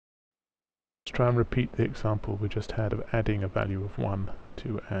try and repeat the example we just had of adding a value of 1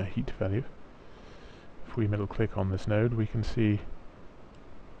 to our heat value. If we middle click on this node, we can see,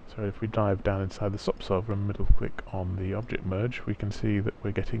 so if we dive down inside the SOP solver and middle click on the object merge, we can see that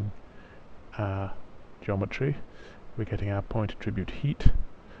we're getting our geometry, we're getting our point attribute heat,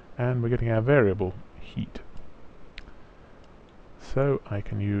 and we're getting our variable heat. So I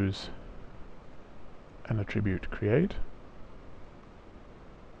can use an attribute create,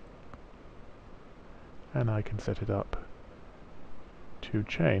 and I can set it up to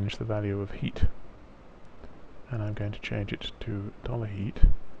change the value of heat, and I'm going to change it to $heat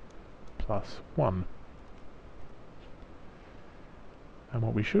plus 1. And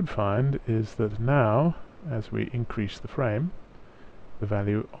what we should find is that now, as we increase the frame, the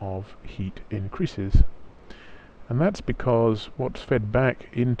value of heat increases. And that's because what's fed back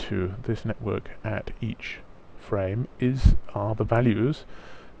into this network at each frame are the values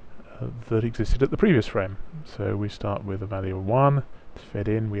that existed at the previous frame. So we start with a value of 1, it's fed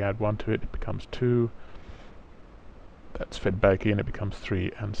in, we add 1 to it, it becomes 2, that's fed back in, it becomes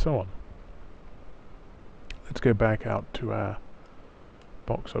 3, and so on. Let's go back out to our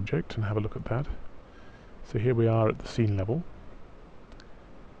box object and have a look at that. So here we are at the scene level,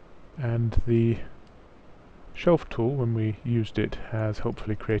 and the shelf tool, when we used it, has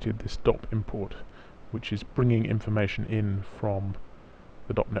helpfully created this DOP import, which is bringing information in from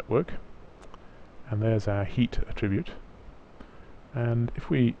the DOP network. And there's our heat attribute, and if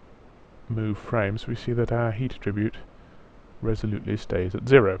we move frames, we see that our heat attribute resolutely stays at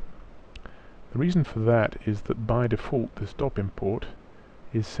 0. The reason for that is that by default this DOP import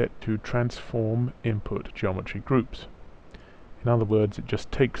is set to transform input geometry groups. In other words, it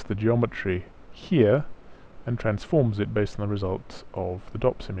just takes the geometry here and transforms it based on the results of the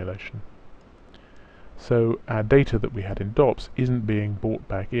DOP simulation. So our data that we had in DOPS isn't being brought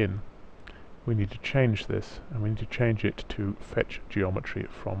back in. We need to change this, and we need to change it to fetch geometry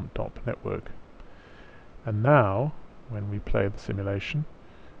from DOP network. And now, when we play the simulation,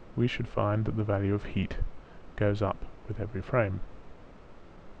 we should find that the value of heat goes up with every frame.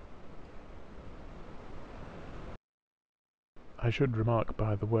 I should remark,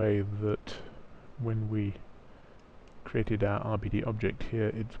 by the way, that when we created our RBD object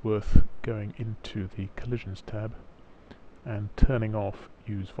here, it's worth going into the collisions tab and turning off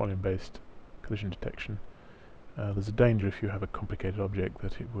use volume-based collision detection. There's a danger if you have a complicated object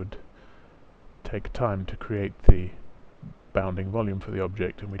that it would take time to create the bounding volume for the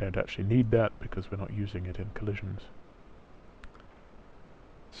object, and we don't actually need that because we're not using it in collisions.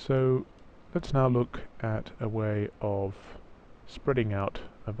 So let's now look at a way of spreading out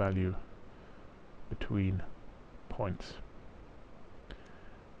a value between points.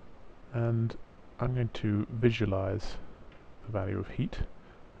 And I'm going to visualize the value of heat,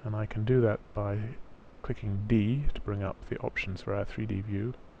 and I can do that by clicking D to bring up the options for our 3D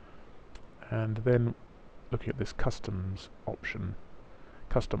view, and then looking at this custom options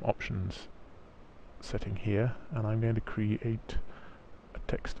setting here, and I'm going to create a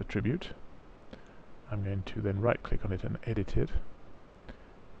text attribute. I'm going to then right click on it and edit it,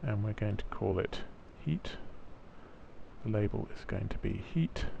 and we're going to call it heat. The label is going to be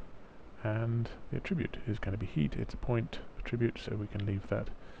heat, and the attribute is going to be heat. It's a point attribute, so we can leave that.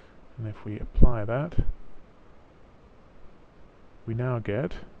 And if we apply that, we now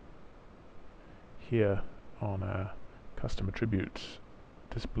get here on our custom attributes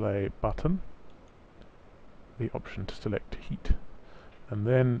display button the option to select heat, and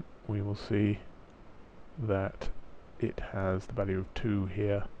then we will see that it has the value of 2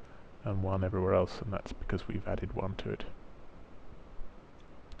 here and 1 everywhere else, and that's because we've added 1 to it.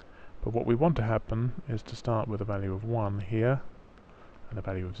 But what we want to happen is to start with a value of 1 here and a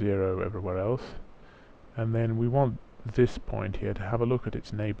value of 0 everywhere else, and then we want this point here to have a look at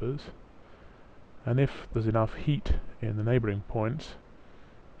its neighbours, and if there's enough heat in the neighbouring points,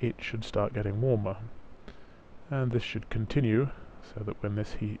 it should start getting warmer, and this should continue so that when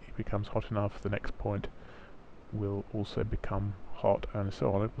this heat becomes hot enough, the next point will also become hot, and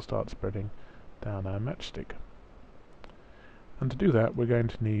so on. It will start spreading down our matchstick. And to do that, we're going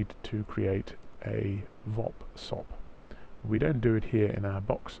to need to create a VOP SOP. We don't do it here in our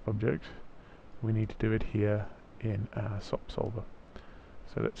box object, we need to do it here in our SOP solver.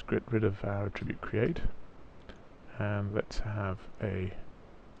 So let's get rid of our attribute create, and let's have a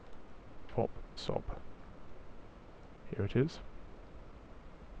VOP SOP. Here it is.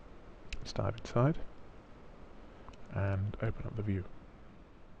 Let's dive inside and open up the view.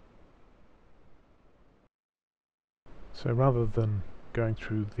 So rather than going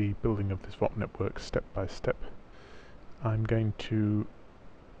through the building of this VOP network step by step, I'm going to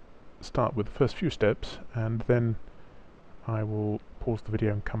start with the first few steps, and then I will pause the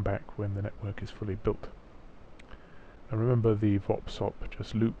video and come back when the network is fully built. And remember, the VOP SOP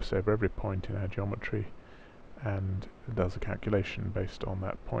just loops over every point in our geometry and does a calculation based on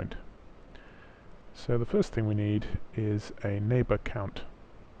that point. So the first thing we need is a neighbour count.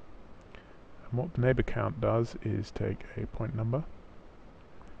 And what the neighbour count does is take a point number.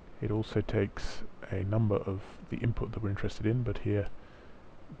 It also takes a number of the input that we're interested in, but here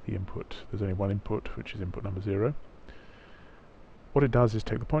the input, there's only one input, which is input number 0. What it does is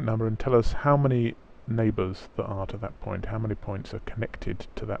take the point number and tell us how many neighbours there are to that point, how many points are connected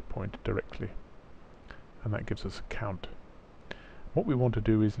to that point directly, and that gives us a count. What we want to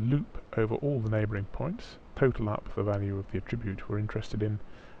do is loop over all the neighbouring points, total up the value of the attribute we're interested in,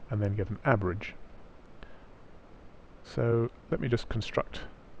 and then get an average. So let me just construct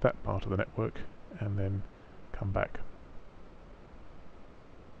that part of the network and then come back.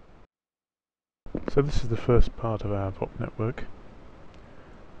 So this is the first part of our VOP network,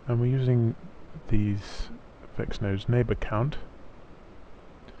 and we're using these effects nodes neighbour count,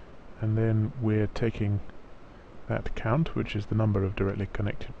 and then we're taking that count, which is the number of directly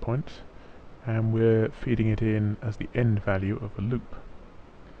connected points, and we're feeding it in as the end value of a loop.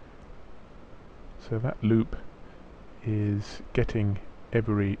 So that loop is getting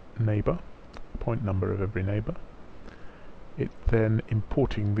every neighbour, point number of every neighbour. It's then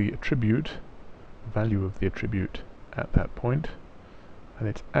importing the attribute, value of the attribute at that point, and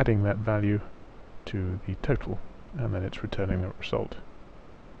it's adding that value to the total, and then it's returning the result.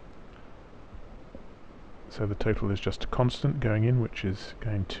 So the total is just a constant going in, which is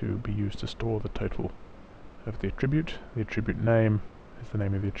going to be used to store the total of the attribute. The attribute name is the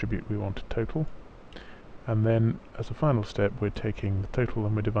name of the attribute we want to total. And then, as a final step, we're taking the total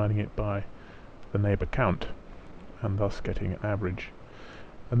and we're dividing it by the neighbour count, and thus getting an average.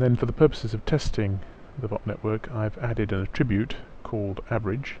 And then, for the purposes of testing the VOP network, I've added an attribute called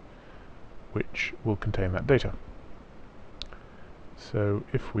average, which will contain that data. So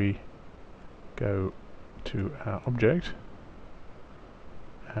if we go to our object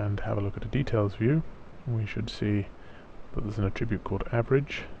and have a look at a details view, we should see that there's an attribute called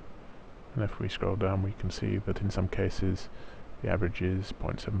average, and if we scroll down we can see that in some cases the average is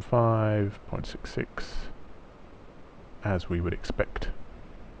 0.75, 0.66, as we would expect,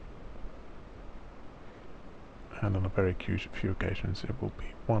 and on a very few occasions it will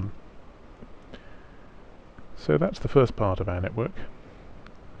be 1. So that's the first part of our network.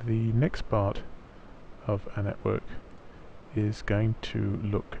 The next part of our network is going to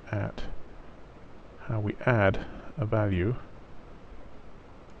look at how we add a value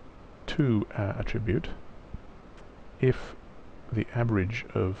to our attribute if the average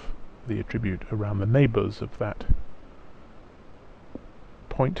of the attribute around the neighbours of that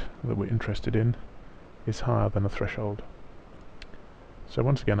point that we're interested in is higher than a threshold. So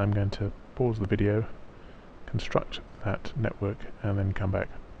once again I'm going to pause the video, construct that network, and then come back.